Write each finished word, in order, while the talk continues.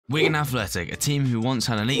Wigan Athletic, a team who once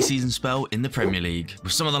had an 8-season spell in the Premier League,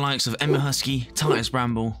 with some of the likes of Emma Husky, Titus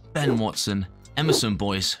Bramble, Ben Watson, Emerson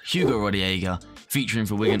Boyce, Hugo Rodallega, featuring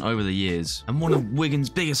for Wigan over the years. And one of Wigan's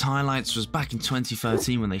biggest highlights was back in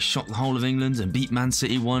 2013 when they shocked the whole of England and beat Man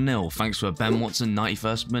City 1-0 thanks to a Ben Watson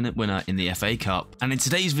 91st minute winner in the FA Cup. And in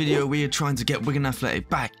today's video we are trying to get Wigan Athletic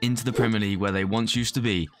back into the Premier League where they once used to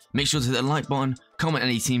be. Make sure to hit the like button, comment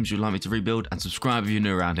any teams you'd like me to rebuild, and subscribe if you're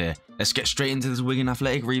new around here. Let's get straight into this Wigan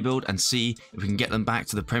Athletic rebuild and see if we can get them back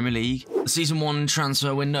to the Premier League. The Season 1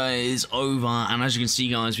 transfer window is over, and as you can see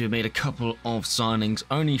guys, we've made a couple of signings.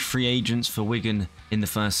 Only free agents for Wigan in the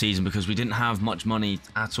first season because we didn't have much money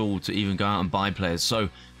at all to even go out and buy players. So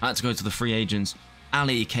I had to go to the free agents.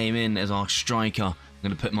 Ali came in as our striker. I'm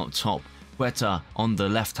going to put him up top. Quetta on the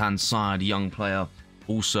left-hand side, young player.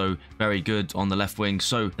 Also very good on the left wing.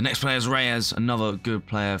 So the next player is Reyes, another good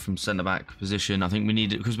player from centre-back position. I think we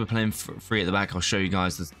need it because we're playing free at the back. I'll show you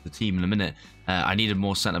guys the team in a minute. I needed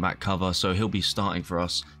more centre-back cover, so he'll be starting for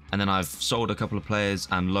us. And then I've sold a couple of players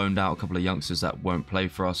and loaned out a couple of youngsters that won't play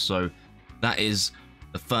for us. So that is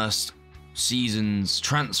the first season's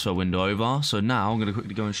transfer window over. So now I'm going to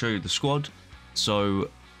quickly go and show you the squad. So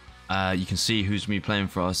you can see who's going to be playing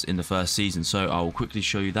for us in the first season. So I'll quickly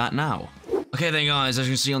show you that now. Okay then guys, as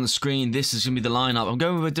you can see on the screen, this is going to be the lineup. I'm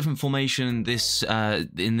going with a different formation in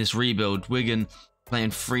this rebuild. Wigan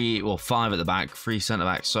playing 5 at the back, 3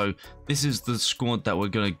 centre-backs. So this is the squad that we're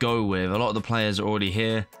going to go with. A lot of the players are already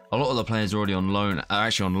here. A lot of the players are already on loan,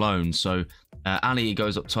 actually on loan. So Ali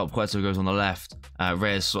goes up top, Quetta goes on the left,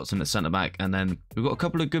 Reyes slots in at centre-back. And then we've got a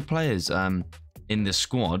couple of good players in this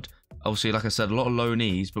squad. Obviously, like I said, a lot of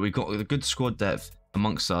loanees, but we've got a good squad depth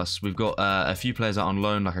amongst us. We've got a few players out on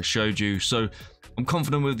loan like I showed you, so I'm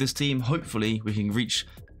confident with this team. Hopefully we can reach,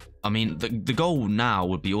 I mean the goal now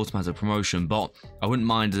would be automatic promotion, but I wouldn't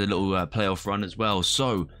mind a little playoff run as well.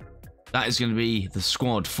 So that is going to be the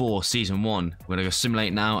squad for season 1. We're going to go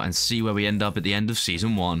simulate now and see where we end up at the end of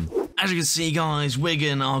season 1. As you can see guys,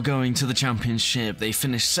 Wigan are going to the championship. They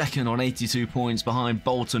finished second on 82 points behind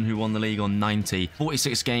Bolton, who won the league on 90.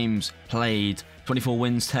 46 games played, 24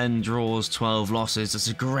 wins, 10 draws, 12 losses. That's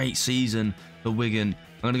a great season for Wigan.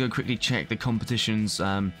 I'm going to go quickly check the competitions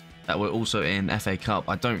that were also in FA Cup.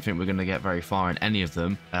 I don't think we're going to get very far in any of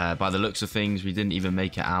them. By the looks of things, we didn't even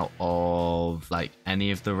make it out of like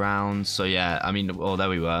any of the rounds. So yeah, I mean, well, there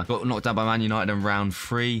we were. Got knocked out by Man United in round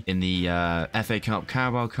 3 in the FA Cup,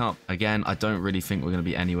 Carabao Cup. Again, I don't really think we're going to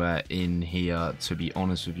be anywhere in here, to be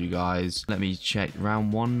honest with you guys. Let me check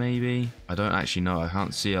round 1 maybe. I don't actually know. I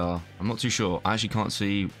can't see I'm not too sure. I actually can't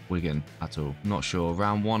see Wigan at all. I'm not sure.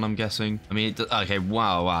 Round 1, I'm guessing. I mean, okay,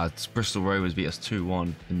 wow. It's Bristol Rovers beat us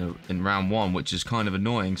 2-1 in round 1, which is kind of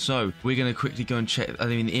annoying. So we're going to quickly go and check. I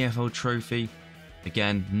mean, the EFL trophy,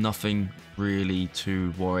 again, nothing really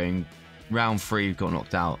too worrying. Round 3 got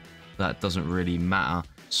knocked out. That doesn't really matter.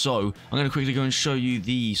 So I'm going to quickly go and show you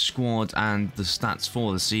the squad and the stats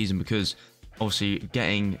for the season, because obviously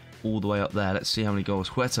getting all the way up there. Let's see how many goals.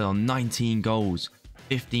 Quetta on 19 goals,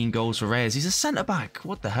 15 goals for Reyes. He's a centre back.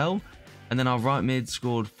 What the hell? And then our right mid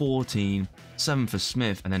scored 14, 7 for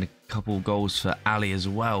Smith, and then a couple goals for Ali as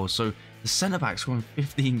well. So the centre back scoring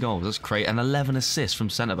 15 goals. That's great, and 11 assists from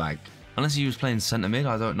centre back. Unless he was playing centre mid,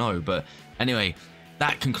 I don't know. But anyway,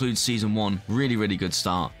 that concludes season 1. Really, really good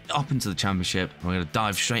start. Up into the championship. We're going to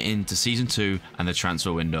dive straight into season 2 and the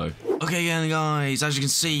transfer window. Okay, again, guys, as you can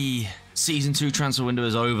see, season 2 transfer window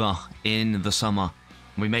is over in the summer.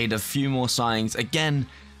 We made a few more signings. Again,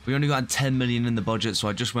 we only got 10 million in the budget, so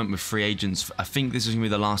I just went with free agents. I think this is going to be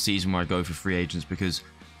the last season where I go for free agents, because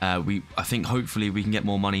I think hopefully we can get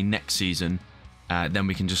more money next season. Then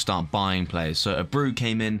we can just start buying players. So Abreu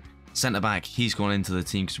came in, centre-back. He's gone into the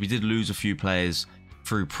team because we did lose a few players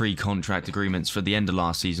through pre-contract agreements for the end of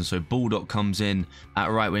last season. So Baldock comes in at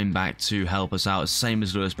right wing back to help us out, same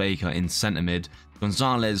as Lewis Baker in centre mid.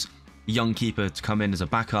 Gonzalez, young keeper, to come in as a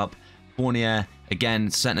backup. Fournier,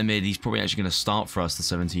 again, centre mid. He's probably actually going to start for us, the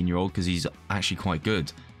 17-year-old, because he's actually quite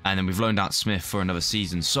good. And then we've loaned out Smith for another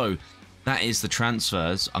season. So that is the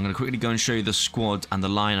transfers. I'm going to quickly go and show you the squad and the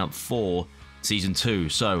lineup for season 2.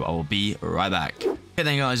 So I will be right back. Okay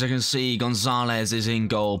then guys, I can see Gonzalez is in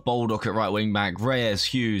goal, Baldock at right wing back, Reyes,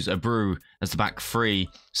 Hughes, Abreu as the back 3,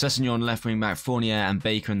 Sessegnon left wing back, Fournier and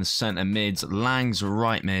Baker in the centre mids, Lang's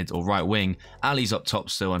right mid or right wing, Ali's up top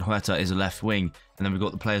still, and Huerta is a left wing. And then we've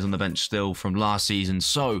got the players on the bench still from last season.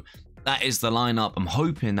 So that is the lineup. I'm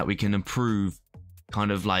hoping that we can improve, kind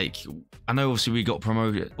of like, I know obviously we got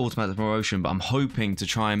promoted, automatic promotion, but I'm hoping to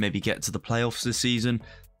try and maybe get to the playoffs this season.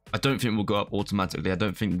 I don't think we'll go up automatically. I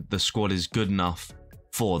don't think the squad is good enough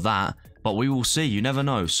for that. But we will see, you never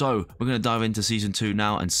know. So we're going to dive into Season 2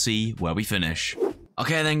 now and see where we finish.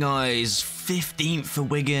 Okay then guys, 15th for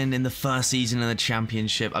Wigan in the first season in the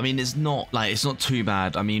Championship. I mean, it's not too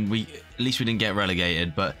bad. I mean, at least we didn't get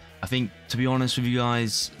relegated, but I think, to be honest with you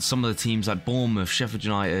guys, some of the teams like Bournemouth, Sheffield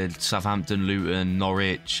United, Southampton, Luton,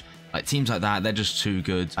 Norwich, like teams like that, they're just too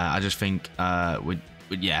good. I just think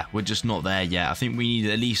we're just not there yet. I think we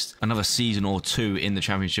need at least another season or two in the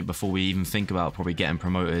Championship before we even think about probably getting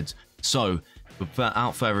promoted. So,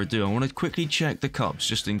 without further ado, I want to quickly check the cups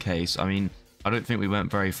just in case. I mean, I don't think we went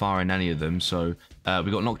very far in any of them. So,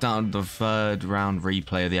 we got knocked out in the third round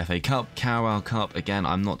replay of the FA Cup. Carabao Cup, again,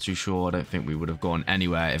 I'm not too sure. I don't think we would have gone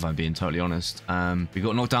anywhere, if I'm being totally honest. We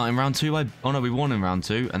got knocked out in round 2. Oh no, we won in round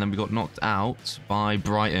 2. And then we got knocked out by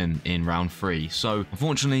Brighton in round 3. So,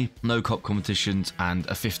 unfortunately, no cup competitions and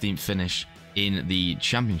a 15th finish in the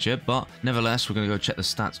Championship, but nevertheless we're going to go check the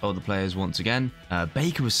stats of the players once again.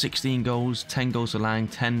 Baker was 16 goals, 10 goals for Lang,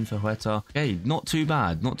 10 for Huerta. Okay, not too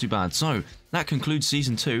bad, not too bad. So that concludes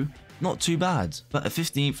Season 2. Not too bad, but a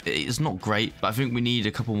 15th is not great, but I think we need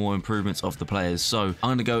a couple more improvements of the players. So I'm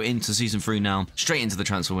going to go into Season 3 now, straight into the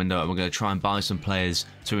transfer window, and we're going to try and buy some players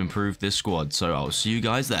to improve this squad. So I'll see you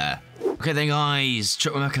guys there. Okay then guys,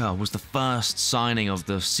 Chukwuemeka was the first signing of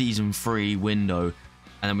the Season 3 window.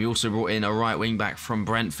 And then we also brought in a right wing back from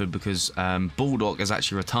Brentford because Baldock is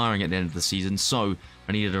actually retiring at the end of the season. So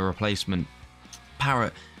I needed a replacement.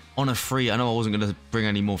 Parrott on a free. I know I wasn't going to bring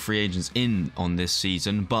any more free agents in on this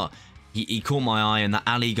season, but he caught my eye. And that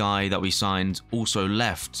Ali guy that we signed also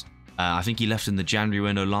left. I think he left in the January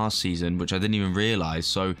window last season, which I didn't even realise.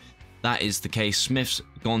 So that is the case. Smith's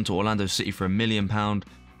gone to Orlando City for £1 million.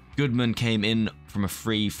 Goodman came in from a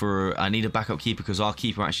free for, I need a backup keeper because our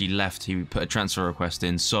keeper actually left. He put a transfer request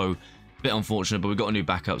in, so a bit unfortunate, but we got a new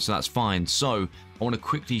backup, so that's fine. So I want to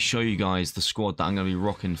quickly show you guys the squad that I'm going to be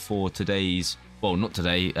rocking for today's, well, not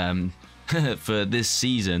today, for this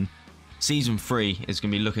season. Season 3 is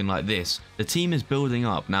going to be looking like this. The team is building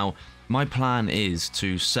up. Now, my plan is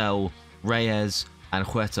to sell Reyes and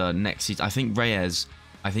Huerta next season. I think Reyes,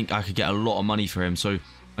 I could get a lot of money for him, so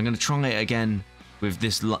I'm going to try it again with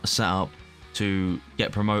this setup to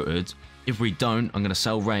get promoted. If we don't, I'm going to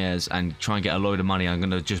sell Reyes and try and get a load of money. I'm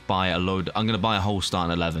going to just buy I'm going to buy a whole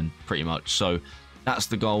starting 11 pretty much. So that's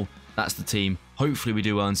the goal. That's the team. Hopefully we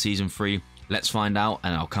do well in Season 3. Let's find out,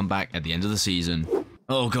 and I'll come back at the end of the season.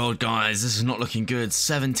 Oh god, guys, this is not looking good.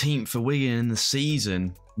 17th for Wigan in the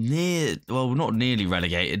season. Well, not nearly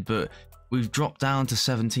relegated, but we've dropped down to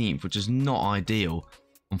 17th, which is not ideal,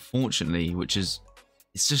 unfortunately,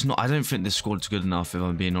 it's just not, I don't think this squad's good enough, if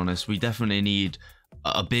I'm being honest. We definitely need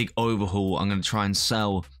a big overhaul. I'm going to try and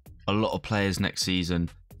sell a lot of players next season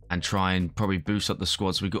and try and probably boost up the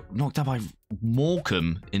squad. So we got knocked out by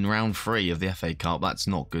Morecambe in round 3 of the FA Cup. That's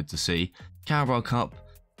not good to see. Carabao Cup,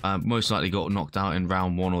 most likely got knocked out in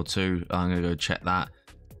round 1 or 2. I'm going to go check that.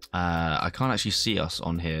 I can't actually see us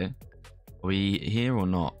on here. Are we here or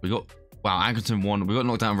not? We got, wow, Accrington won. We got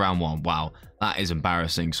knocked out in round 1. Wow. That is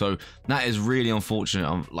embarrassing. So that is really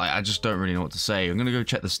unfortunate. I just don't really know what to say. I'm going to go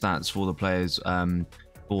check the stats for the players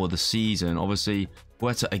for the season. Obviously,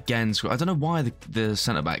 Huerta again. I don't know why the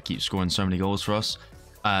centre-back keeps scoring so many goals for us.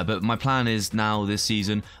 But my plan is now this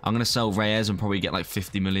season, I'm going to sell Reyes and probably get like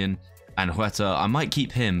 50 million. And Huerta, I might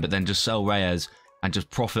keep him, but then just sell Reyes and just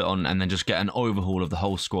profit on, and then just get an overhaul of the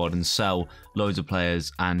whole squad and sell loads of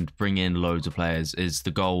players and bring in loads of players is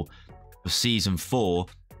the goal for Season 4.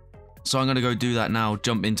 So I'm going to go do that now,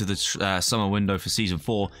 jump into the summer window for Season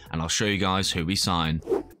 4, and I'll show you guys who we sign.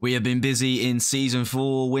 We have been busy in Season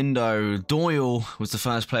 4 window. Doyle was the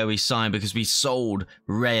first player we signed because we sold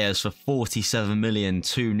Reyes for 47 million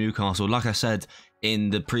to Newcastle. Like I said in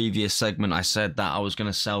the previous segment, I said that I was going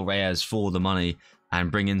to sell Reyes for the money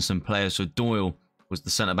and bring in some players. So Doyle was the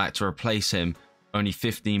centre-back to replace him. Only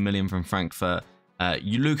 15 million from Frankfurt.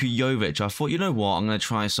 Luka Jovic, I thought, you know what, I'm going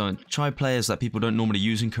to try players that people don't normally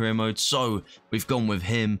use in career mode, so we've gone with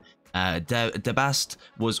him. Debast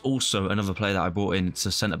was also another player that I brought in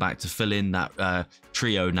to centre-back to fill in that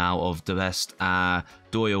trio now of Debast,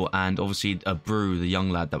 Doyle, and obviously Brew, the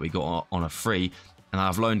young lad that we got on a free. And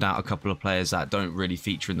I've loaned out a couple of players that don't really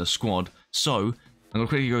feature in the squad. So I'm going to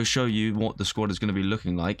quickly go show you what the squad is going to be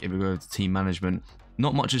looking like if we go to team management.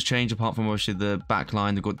 Not much has changed apart from obviously the back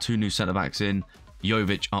line. They've got 2 new centre-backs in.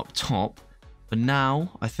 Jovic up top. But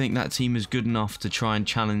now, I think that team is good enough to try and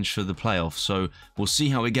challenge for the playoffs. So we'll see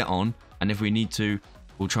how we get on. And if we need to,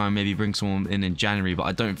 we'll try and maybe bring someone in January. But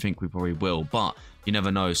I don't think we probably will. But you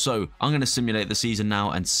never know. So I'm going to simulate the season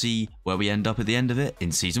now and see where we end up at the end of it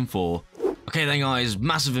in Season 4. Okay then guys,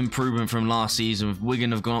 massive improvement from last season.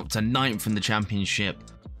 Wigan have gone up to 9th in the Championship.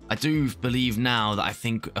 I do believe now that I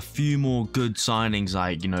think a few more good signings,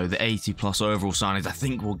 like, you know, the 80 plus overall signings, I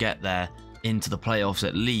think we'll get there into the playoffs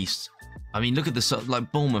at least. I mean, look at this,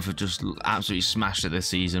 like Bournemouth have just absolutely smashed it this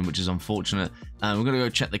season, which is unfortunate. We're going to go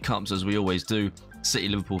check the cups as we always do.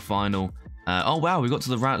 City-Liverpool final. Oh wow, we got to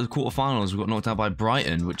the quarterfinals. We got knocked out by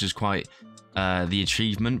Brighton, which is quite the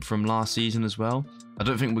achievement from last season as well. I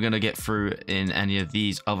don't think we're going to get through in any of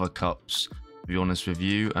these other cups, to be honest with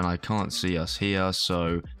you. And I can't see us here,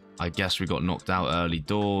 so I guess we got knocked out early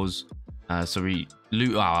doors. So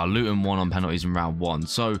Luton won on penalties in round 1.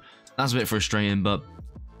 So that's a bit frustrating, but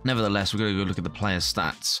nevertheless, we're going to go look at the player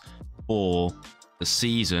stats for the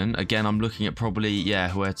season. Again, I'm looking at probably, yeah,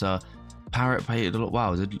 Huerta. Parrott played a lot.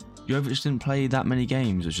 Wow, Jovic didn't play that many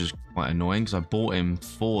games, which is quite annoying because I bought him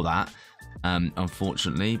for that,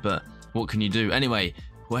 unfortunately. But what can you do? Anyway,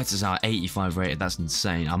 Huerta's our 85 rated. That's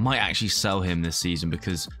insane. I might actually sell him this season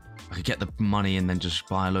because I could get the money and then just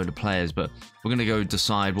buy a load of players. But we're going to go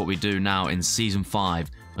decide what we do now in Season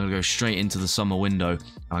 5. I'm going to go straight into the summer window.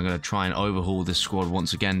 I'm going to try and overhaul this squad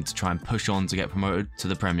once again to try and push on to get promoted to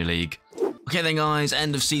the Premier League. Okay then guys,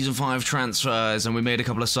 end of Season 5 transfers, and we made a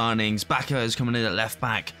couple of signings. Baka is coming in at left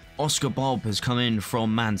back. Oscar Bob has come in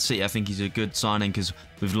from Man City. I think he's a good signing because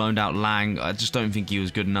we've loaned out Lang. I just don't think he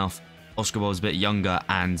was good enough. Oscar Bob's a bit younger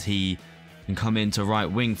and he can come into right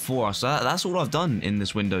wing for us. So that's all I've done in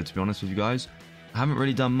this window, to be honest with you guys. I haven't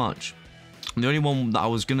really done much. The only one that I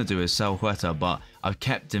was going to do is sell Huerta, but I've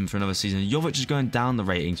kept him for another season. Jovic is going down the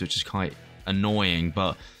ratings, which is quite annoying,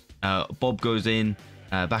 but Bob goes in.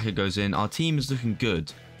 Baka goes in. Our team is looking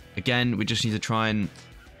good. Again, we just need to try and...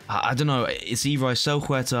 I don't know. It's either I sell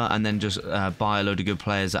Huerta and then just buy a load of good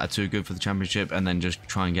players that are too good for the Championship and then just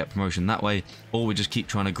try and get promotion that way, or we just keep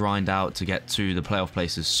trying to grind out to get to the playoff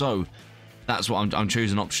places. So that's what I'm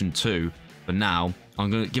choosing option 2 for now.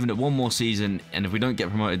 I'm going to give it one more season, and if we don't get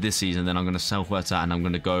promoted this season, then I'm going to sell Huerta and I'm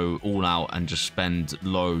going to go all out and just spend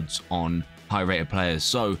loads on high-rated players.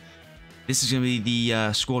 So this is going to be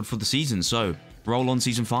the squad for the season. So roll on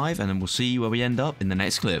Season 5 and then we'll see where we end up in the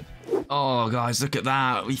next clip. Oh guys, look at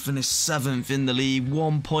that. We finished 7th in the league,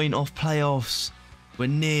 1 point off playoffs. We're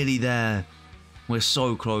nearly there. We're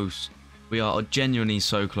so close. We are genuinely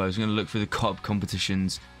so close. I'm going to look through the cup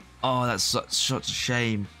competitions. Oh, that's such a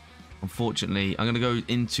shame. Unfortunately, I'm going to go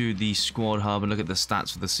into the squad hub and look at the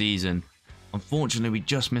stats for the season. Unfortunately, we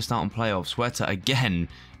just missed out on playoffs. Huerta again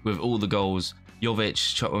with all the goals. Jovic,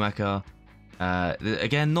 Chukwuemeka.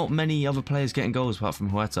 Again, not many other players getting goals apart from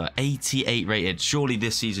Huerta. 88 rated. Surely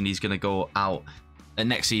this season he's going to go out.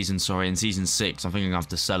 Next season, sorry, in Season 6. I think I'm going to have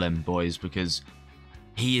to sell him, boys, because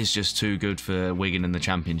he is just too good for Wigan in the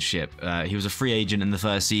Championship. He was a free agent in the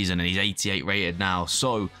first season and he's 88 rated now.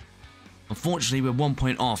 So, unfortunately, we're 1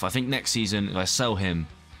 point off. I think next season, if I sell him,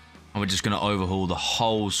 we're just going to overhaul the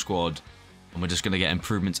whole squad. And we're just going to get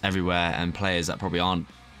improvements everywhere and players that probably aren't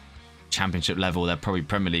Championship level. They're probably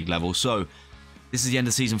Premier League level. So, this is the end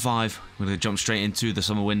of Season 5. We're going to jump straight into the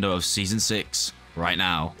summer window of Season 6 right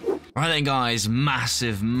now. Right then, guys,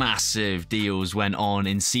 massive deals went on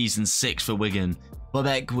in Season 6 for Wigan.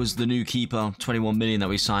 Bobek was the new keeper, 21 million that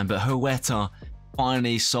we signed, but Huerta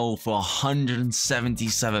finally sold for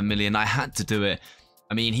 177 million. I had to do it.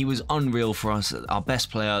 I mean, he was unreal for us, our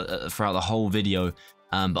best player throughout the whole video.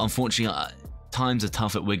 But unfortunately, times are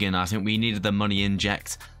tough at Wigan. I think we needed the money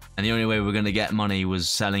inject, and the only way we're going to get money was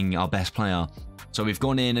selling our best player. So we've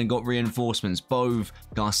gone in and got reinforcements. Bove,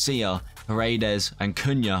 Garcia, Paredes, and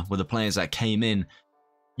Cunha were the players that came in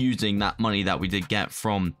using that money that we did get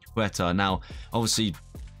from Huerta. Now, obviously,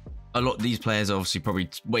 a lot of these players are obviously probably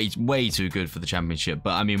way too good for the Championship.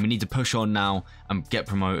 But, I mean, we need to push on now and get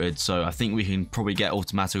promoted. So I think we can probably get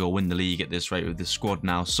automatic or win the league at this rate with this squad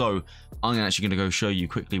now. So I'm actually going to go show you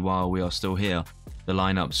quickly while we are still here, the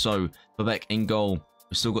lineup. So Bobek in goal.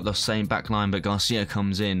 We've still got the same back line, but Garcia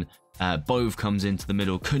comes in. Bove comes into the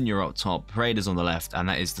middle, Cunha up top, Paredes on the left, and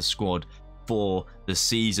that is the squad for the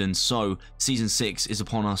season. So, Season 6 is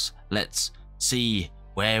upon us. Let's see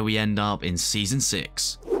where we end up in Season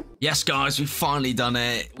 6. Yes, guys, we've finally done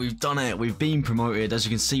it. We've done it. We've been promoted. As you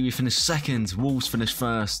can see, we finished 2nd. Wolves finished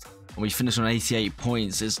 1st, and we finished on 88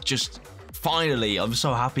 points. It's just, finally, I'm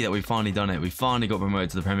so happy that we've finally done it. We finally got promoted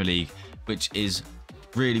to the Premier League, which is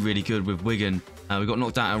really good with Wigan. We got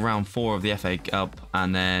knocked out in round 4 of the FA Cup,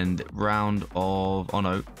 and then round of... Oh,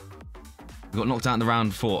 no. We got knocked out in the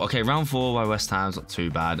round 4. Okay, round 4 by West Ham's not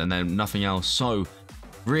too bad, and then nothing else. So,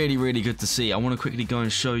 really good to see. I want to quickly go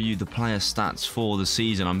and show you the player stats for the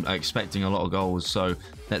season. I'm expecting a lot of goals, so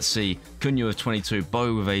let's see. Cunha with 22,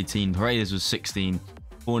 Bo with 18, Paredes with 16,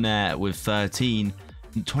 Fournette with 13.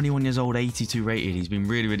 21 years old, 82 rated. He's been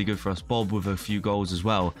really, really good for us. Bob with a few goals as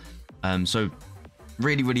well. So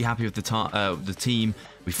really, really happy with the team.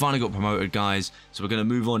 We finally got promoted, guys. So we're going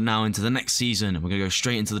to move on now into the next season. And we're going to go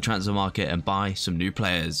straight into the transfer market and buy some new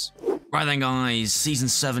players. Right then, guys. Season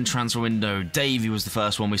 7 transfer window. Davey was the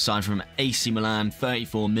first one we signed from AC Milan,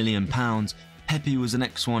 £34 million. Pepe was the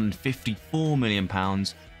next one, £54 million.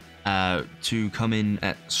 To come in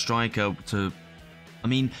at striker to... I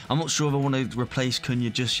mean, I'm not sure if I want to replace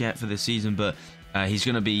Cunha just yet for this season, but he's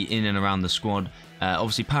going to be in and around the squad.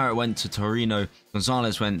 Obviously, Parrott went to Torino.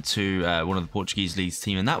 Gonzalez went to one of the Portuguese league's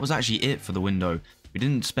team, and that was actually it for the window. We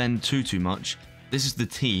didn't spend too much. This is the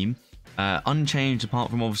team, unchanged apart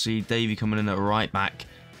from obviously Davey coming in at right back,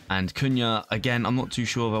 and Cunha again. I'm not too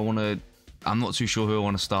sure if I want to. I'm not too sure who I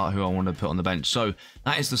want to start, who I want to put on the bench. So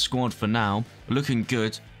that is the squad for now. Looking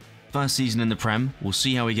good. First season in the Prem. We'll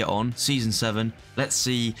see how we get on. Season 7. Let's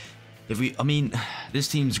see if we... I mean, this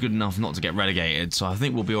team's good enough not to get relegated, so I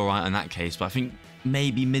think we'll be alright in that case. But I think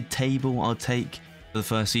maybe mid-table I'll take for the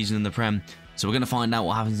first season in the Prem. So we're going to find out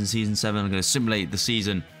what happens in Season 7. I'm going to simulate the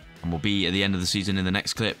season, and we'll be at the end of the season in the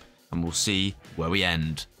next clip, and we'll see where we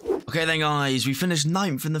end. Okay then, guys. We finished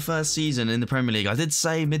 9th in the first season in the Premier League. I did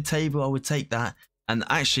say mid-table I would take that, and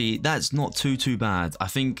actually, that's not too bad. I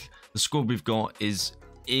think the squad we've got is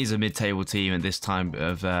a mid-table team at this time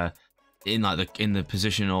of in the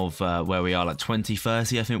position of where we are, like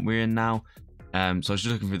 20-30 I think we're in now. So I was just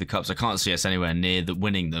looking through the cups. I can't see us anywhere near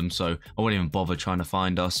winning them, so I won't even bother trying to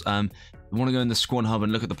find us. We want to go in the squad hub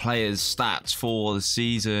and look at the players' stats for the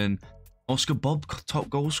season. Oscar Bob, top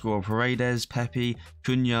goal scorer. Paredes, Pepe,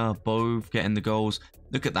 Cunha, both getting the goals.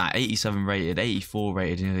 Look at that, 87 rated, 84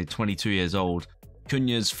 rated, you know, 22 years old.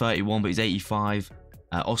 Cunha's 31, but he's 85.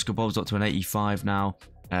 Oscar Bob's up to an 85 now.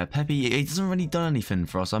 Pepe, he doesn't really done anything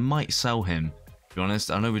for us. I might sell him, to be honest.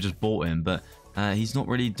 I know we just bought him, but he's not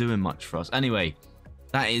really doing much for us. Anyway,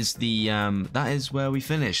 that is where we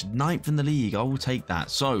finished. 9th in the league. I will take that.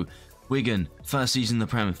 So, Wigan, first season in the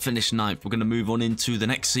Prem, finished 9th. We're going to move on into the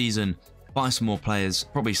next season, buy some more players,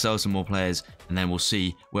 probably sell some more players, and then we'll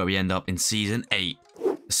see where we end up in Season 8.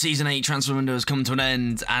 The Season 8 transfer window has come to an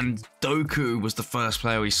end, and Doku was the first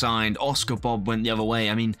player we signed. Oscar Bob went the other way.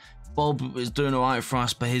 I mean, Bob was doing alright for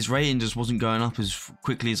us, but his rating just wasn't going up as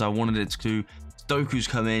quickly as I wanted it to. Doku's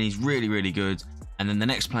come in, he's really, really good. And then the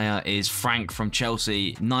next player is Frank from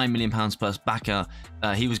Chelsea, £9 million plus backer.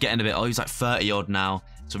 He was getting a bit, he's like 30 odd now.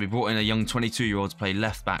 So we brought in a young 22-year-old to play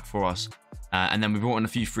left back for us. And then we brought in a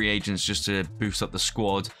few free agents just to boost up the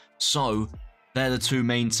squad. So they're the two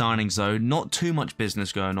main signings though. Not too much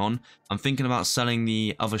business going on. I'm thinking about selling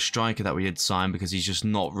the other striker that we had signed because he's just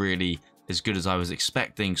not really as good as I was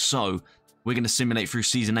expecting. So we're going to simulate through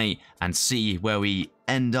Season 8 and see where we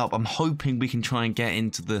end up. I'm hoping we can try and get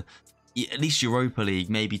into the at least Europa League,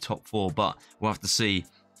 maybe top 4, but we'll have to see.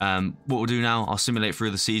 What we'll do now, I'll simulate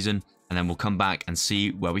through the season and then we'll come back and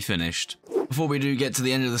see where we finished. Before we do get to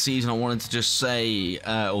the end of the season, I wanted to just say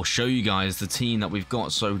or show you guys the team that we've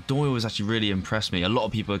got. So Doyle has actually really impressed me. A lot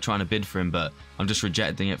of people are trying to bid for him, but I'm just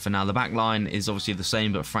rejecting it for now. The back line is obviously the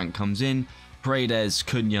same, but Frank comes in. Paredes,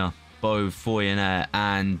 Cunha, Bo, Foyner,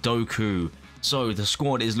 and Doku. So the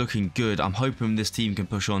squad is looking good. I'm hoping this team can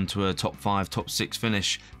push on to a top 5, top 6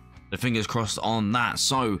 finish. The fingers crossed on that.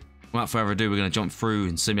 So without further ado, we're going to jump through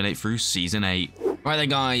and simulate through Season 8. Right then,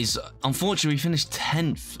 guys. Unfortunately, we finished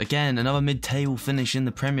 10th. Again, another mid-table finish in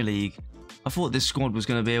the Premier League. I thought this squad was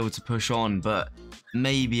going to be able to push on, but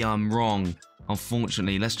maybe I'm wrong.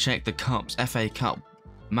 Unfortunately, let's check the cups. FA Cup.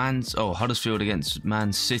 Huddersfield against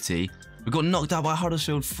Man City. We got knocked out by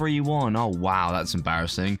Huddersfield 3-1. Oh, wow, that's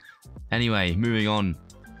embarrassing. Anyway, moving on.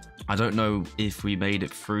 I don't know if we made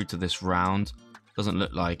it through to this round. Doesn't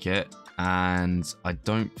look like it. And I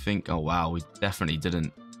don't think... Oh, wow, we definitely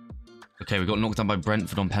didn't. Okay, we got knocked down by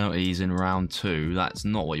Brentford on penalties in round 2. That's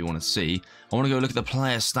not what you want to see. I want to go look at the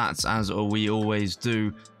player stats as we always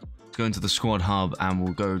do. Let's go into the squad hub and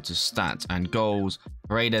we'll go to stats and goals.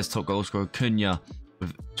 Paredes, top goal scorer. Cunha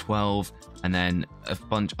with 12. And then a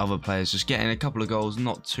bunch of other players just getting a couple of goals,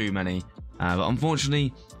 not too many. But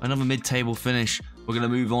unfortunately, another mid-table finish. We're going to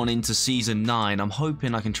move on into Season 9. I'm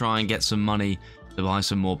hoping I can try and get some money to buy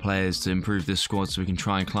some more players to improve this squad so we can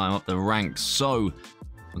try and climb up the ranks. So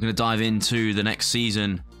we're going to dive into the next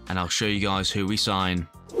season and I'll show you guys who we sign.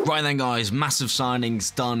 Right then, guys, massive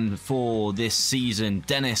signings done for this season.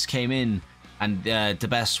 Dennis came in and De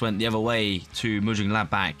Best went the other way to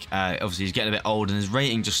Mönchengladbach. Obviously, he's getting a bit old and his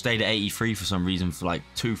rating just stayed at 83 for some reason for like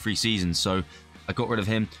 2-3 seasons. So I got rid of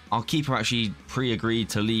him. Our keeper actually pre-agreed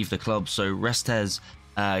to leave the club. So Restes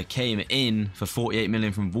came in for 48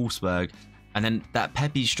 million from Wolfsburg. And then that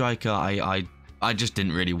Pepe striker, I just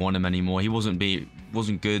didn't really want him anymore. He wasn't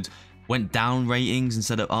good. Went down ratings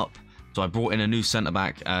instead of up. So I brought in a new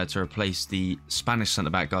centre-back to replace the Spanish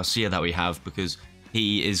centre-back Garcia that we have, because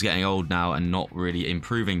he is getting old now and not really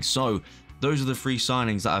improving. So those are the 3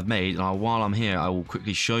 signings that I've made. And while I'm here, I will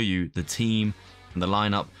quickly show you the team and the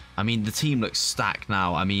lineup. I mean, the team looks stacked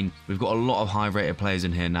now. I mean, we've got a lot of high-rated players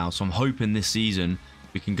in here now. So I'm hoping this season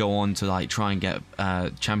we can go on to like try and get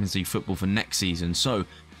Champions League football for next season. So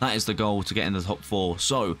that is the goal, to get in the top 4.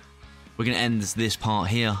 So we're going to end this part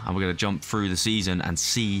here and we're going to jump through the season and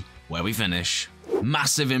see where we finish.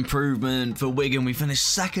 Massive improvement for Wigan. We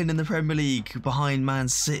finished 2nd in the Premier League behind Man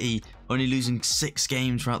City, only losing 6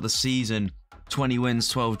 games throughout the season. 20 wins,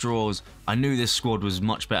 12 draws. I knew this squad was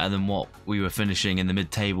much better than what we were finishing in the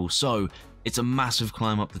mid-table, so it's a massive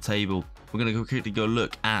climb up the table. We're going to quickly go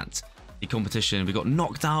look at the competition. We got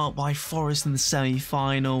knocked out by Forest in the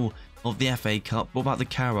semi-final of the FA Cup. What about the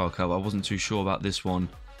Carabao Cup? I wasn't too sure about this one.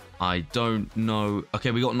 I don't know.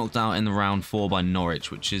 Okay, we got knocked out in the round 4 by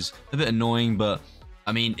Norwich, which is a bit annoying, but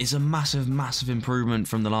I mean, it's a massive, massive improvement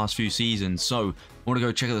from the last few seasons. So I want to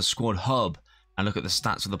go check out the squad hub and look at the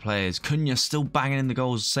stats of the players. Cunha still banging in the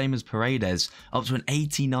goals, same as Paredes, up to an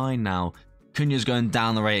 89 now. Cunha's going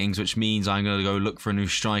down the ratings, which means I'm going to go look for a new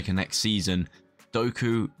striker next season.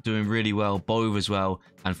 Doku doing really well, Bove as well,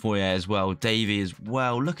 and Foyer as well, Davey as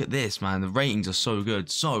well. Look at this, man. The ratings are so good.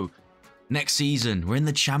 So next season, we're in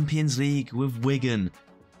the Champions League with Wigan.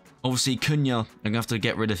 Obviously, Cunha, I'm going to have to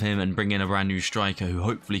get rid of him and bring in a brand new striker who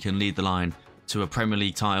hopefully can lead the line to a Premier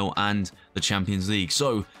League title and the Champions League.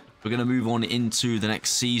 So we're going to move on into the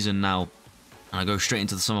next season now. And I go straight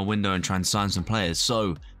into the summer window and try and sign some players.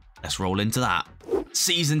 So let's roll into that.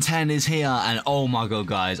 Season 10 is here, and oh my god,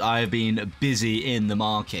 guys, I have been busy in the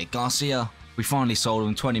market. Garcia, we finally sold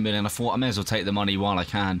him 20 million. I thought I may as well take the money while I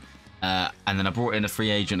can. And then I brought in a free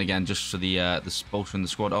agent again just for the bolstering the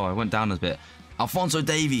squad. Oh, I went down a bit. Alphonso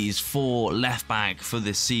Davies for left back for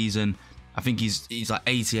this season. I think he's like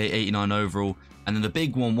 88, 89 overall. And then the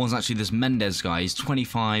big one was actually this Mendes guy. He's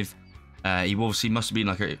 25. He obviously must have been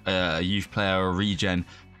like a youth player or a regen.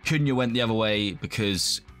 Cunha went the other way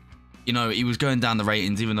because, you know, he was going down the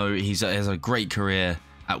ratings, even though he has a great career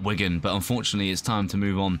at Wigan. But unfortunately, it's time to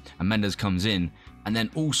move on, and Mendes comes in. And then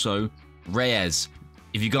also Reyes.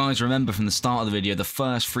 If you guys remember from the start of the video, the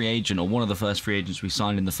first free agent, or one of the first free agents we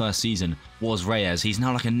signed in the first season, was Reyes. He's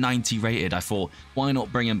now like a 90 rated. I thought, why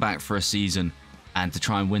not bring him back for a season and to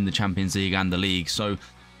try and win the Champions League and the league? So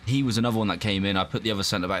he was another one that came in. I put the other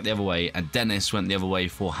centre-back the other way, and Dennis went the other way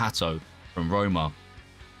for Hato from Roma,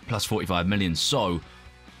 plus 45 million. So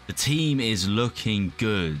the team is looking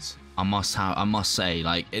good. I must say,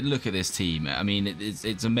 like, look at this team. I mean,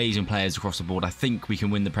 it's amazing players across the board. I think we can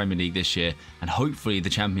win the Premier League this year, and hopefully the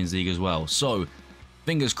Champions League as well. So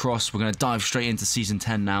fingers crossed. We're going to dive straight into season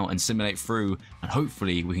 10 now and simulate through, and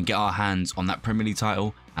hopefully we can get our hands on that Premier League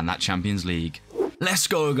title and that Champions League. Let's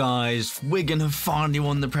go, guys. Wigan have finally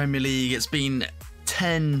won the Premier League. It's been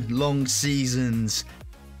 10 long seasons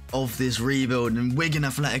of this rebuild, and Wigan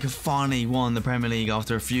Athletic have finally won the Premier League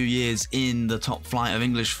after a few years in the top flight of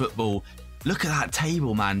English football. Look at that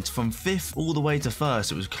table, man. From 5th all the way to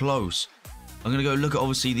 1st. It was close. I'm going to go look at,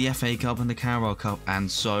 obviously, the FA Cup and the Carabao Cup,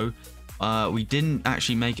 and so we didn't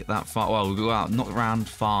actually make it that far. Well, we go out, knocked round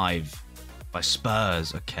 5 by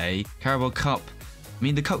Spurs, okay. Carabao Cup. I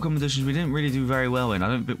mean, the cup competitions we didn't really do very well in.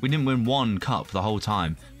 We didn't win one cup the whole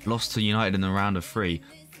time. Lost to United in the round of 3.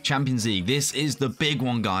 Champions League. This is the big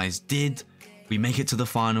one, guys. Did we make it to the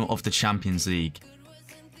final of the Champions League?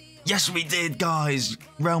 Yes, we did, guys.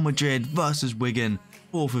 Real Madrid versus Wigan,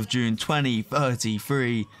 4th of June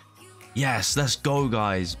 2033. Yes, let's go,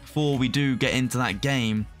 guys. Before we do get into that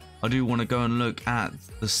game, I do want to go and look at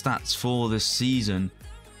the stats for this season.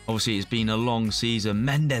 Obviously, it's been a long season.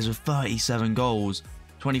 Mendes with 37 goals,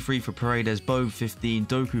 23 for Paredes, Bove 15,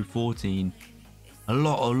 Doku 14. A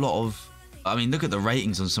lot of... I mean, look at the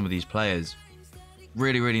ratings on some of these players.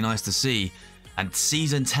 Really, really nice to see. And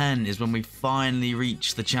season 10 is when we finally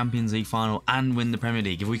reach the Champions League final and win the Premier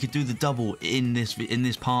League. If we could do the double in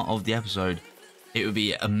this part of the episode, it would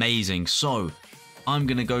be amazing. So I'm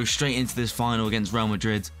going to go straight into this final against Real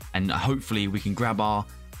Madrid, and hopefully we can grab our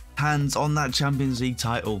hands on that Champions League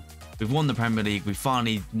title. We've won the Premier League. We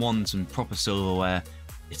finally won some proper silverware.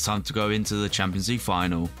 It's time to go into the Champions League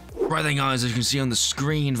final. Right then, guys, as you can see on the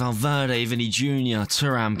screen, Valverde, Vinny Jr.,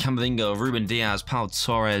 Thuram, Camavinga, Ruben Diaz, Pau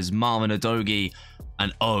Torres, Marvin Adogi,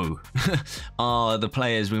 and are the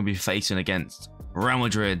players we're going to be facing against. Real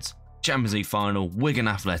Madrid, Champions League final, Wigan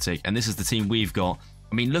Athletic, and this is the team we've got.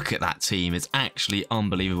 I mean, look at that team. It's actually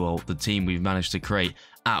unbelievable, the team we've managed to create.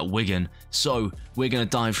 at Wigan. So we're going to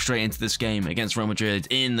dive straight into this game against Real Madrid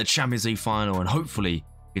in the Champions League final, and hopefully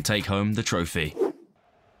we can take home the trophy.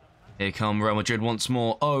 Here come Real Madrid once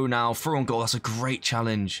more. Oh, now through on goal. That's a great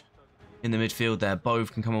challenge in the midfield there.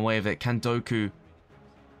 Both can come away with it. Can Doku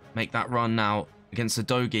make that run now against the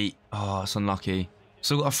Dogi? Oh, it's unlucky.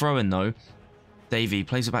 Still got a throw in though. Davy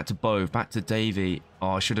plays it back to Bove. Back to Davy.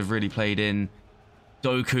 Oh, I should have really played in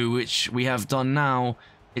Doku, which we have done now.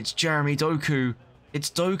 It's Jeremy Doku. It's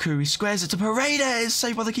Doku. He squares it to Paredes.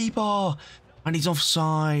 Saved by the keeper. And he's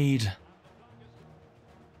offside.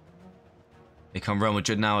 Here come Real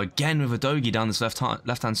Madrid now again with a Dogi down this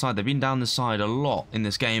left-hand side. They've been down this side a lot in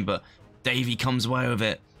this game, but Davy comes away with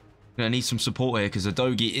it. Gonna need some support here because the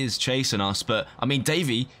Dogi is chasing us. But I mean,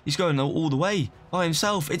 Davy, he's going all the way by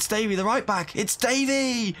himself. It's Davy, the right back. It's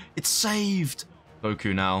Davy. It's saved.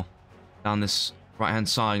 Doku now down this right-hand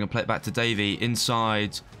side. Gonna play it back to Davy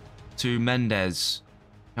inside to Mendes.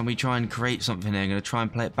 Can we try and create something here? Gonna try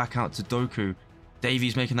and play it back out to Doku.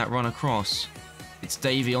 Davy's making that run across. It's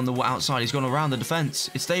Davy on the outside. He's gone around the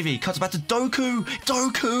defence. It's Davy. Cuts back to Doku.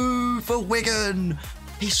 Doku for Wigan.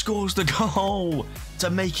 He scores the goal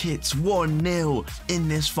to make it 1-0 in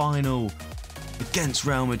this final against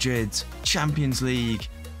Real Madrid. Champions League.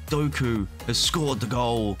 Doku has scored the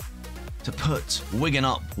goal to put Wigan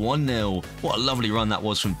up 1-0. What a lovely run that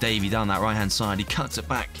was from Davy down that right-hand side. He cuts it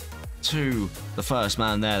back to the first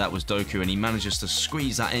man there. That was Doku, and he manages to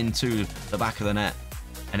squeeze that into the back of the net.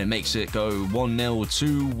 And it makes it go 1-0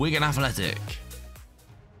 to Wigan Athletic.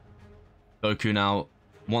 Doku now,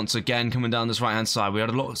 once again, coming down this right-hand side. We had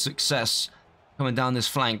a lot of success coming down this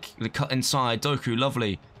flank. Gonna cut inside. Doku,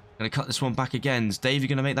 lovely. Gonna cut this one back again. Is Davy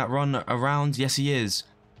gonna make that run around? Yes, he is.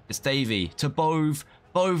 It's Davy to Bove.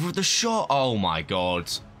 Bove with the shot. Oh, my God.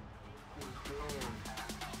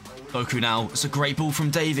 Doku now. It's a great ball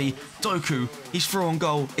from Davy. Doku, he's through on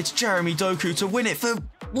goal. It's Jeremy Doku to win it for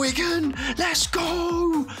Wigan. Let's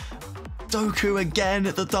go. Doku again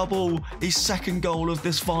at the double. His second goal of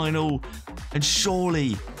this final. And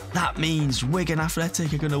surely that means Wigan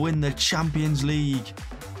Athletic are going to win the Champions League.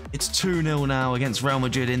 It's 2-0 now against Real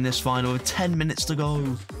Madrid in this final with 10 minutes to go.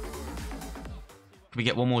 Can we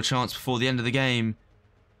get one more chance before the end of the game?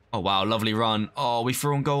 Oh, wow. Lovely run. Oh, we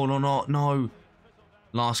threw on goal or not? No.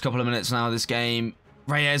 Last couple of minutes now of this game.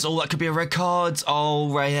 Reyes. Oh, that could be a red card.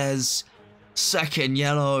 Oh, Reyes. Second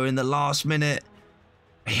yellow in the last minute.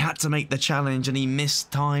 He had to make the challenge and he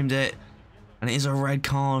mistimed it. And it is a red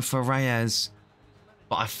card for Reyes.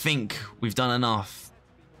 But I think we've done enough.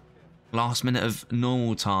 Last minute of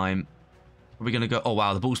normal time. Are we going to go? Oh,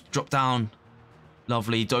 wow. The ball's dropped down.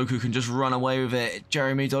 Lovely. Doku can just run away with it.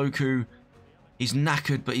 Jeremy Doku. He's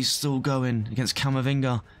knackered, but he's still going against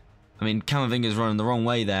Camavinga. I mean, Camavinga's running the wrong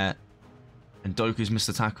way there. And Doku's missed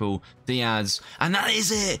the tackle. Diaz. And that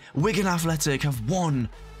is it. Wigan Athletic have won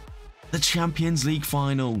the Champions League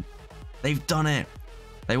final. They've done it.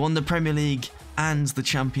 They won the Premier League and the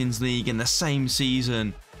Champions League in the same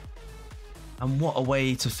season. And what a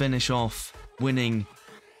way to finish off winning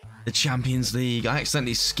the Champions League. I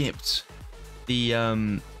accidentally skipped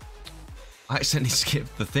the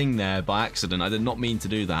thing there by accident. I did not mean to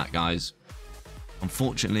do that, guys.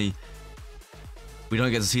 Unfortunately, we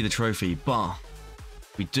don't get to see the trophy, but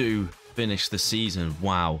we do finish the season.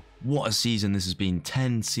 Wow, what a season this has been.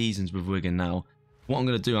 10 seasons with Wigan now. What I'm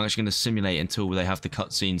going to do, I'm actually going to simulate until they have the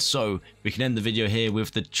cutscene, so we can end the video here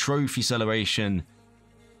with the trophy celebration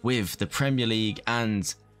with the Premier League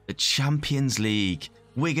and the Champions League.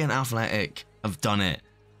 Wigan Athletic have done it.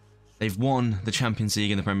 They've won the Champions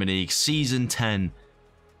League and the Premier League. Season 10.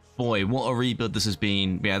 Boy, what a rebuild this has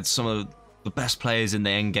been. We had some of the best players in the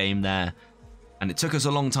end game there. And it took us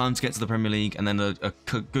a long time to get to the Premier League and then a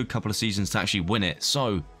good couple of seasons to actually win it.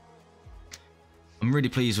 So, I'm really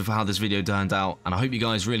pleased with how this video turned out. And I hope you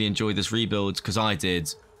guys really enjoyed this rebuild, because I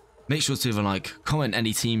did. Make sure to leave a like, comment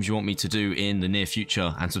any teams you want me to do in the near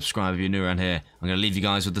future, and subscribe if you're new around here. I'm going to leave you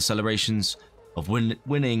guys with the celebrations of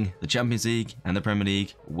winning the Champions League and the Premier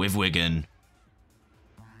League with Wigan.